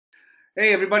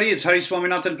Hey everybody, it's Hari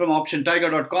Swaminathan from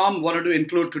OptionTiger.com. Wanted to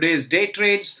include today's day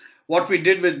trades. What we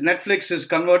did with Netflix is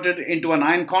converted into an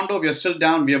iron condo. We are still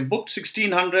down. We have booked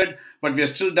 1600, but we are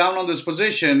still down on this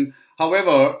position.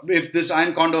 However, if this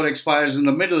iron condor expires in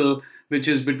the middle, which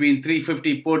is between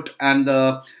 350 put and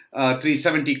the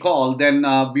 370 call, then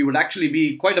we would actually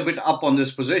be quite a bit up on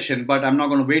this position. But I'm not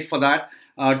going to wait for that.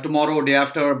 Tomorrow, day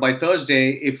after, by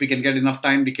Thursday, if we can get enough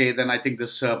time decay, then I think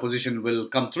this position will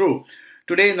come through.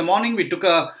 Today in the morning, we took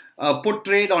a put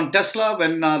trade on Tesla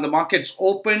when the markets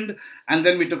opened, and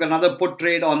then we took another put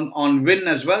trade on WYNN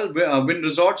as well. WYNN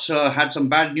Resorts had some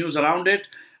bad news around it,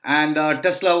 and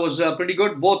Tesla was pretty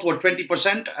good. Both were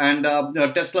 20%, and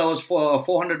Tesla was for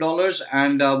 $400,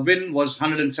 and WYNN was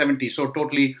 170. So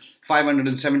totally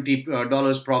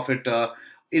 $570 profit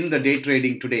in the day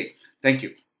trading today. Thank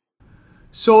you.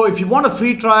 So if you want a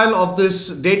free trial of this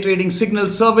day trading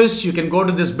signal service, you can go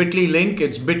to this bit.ly link.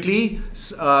 It's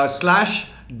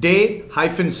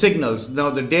bit.ly/day-signals. Now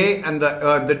the day and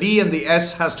the D and the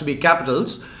S has to be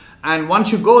capitals. And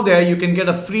once you go there, you can get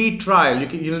a free trial.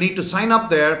 You'll need to sign up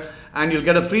there and you'll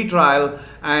get a free trial.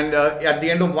 And at the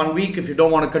end of 1 week, if you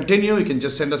don't want to continue, you can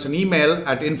just send us an email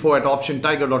at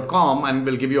info@optiontiger.com and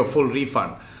we'll give you a full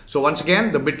refund. So once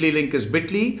again, the bit.ly link is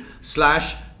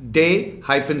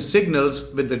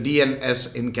bit.ly/day-signals with the D and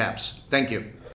S in caps. Thank you.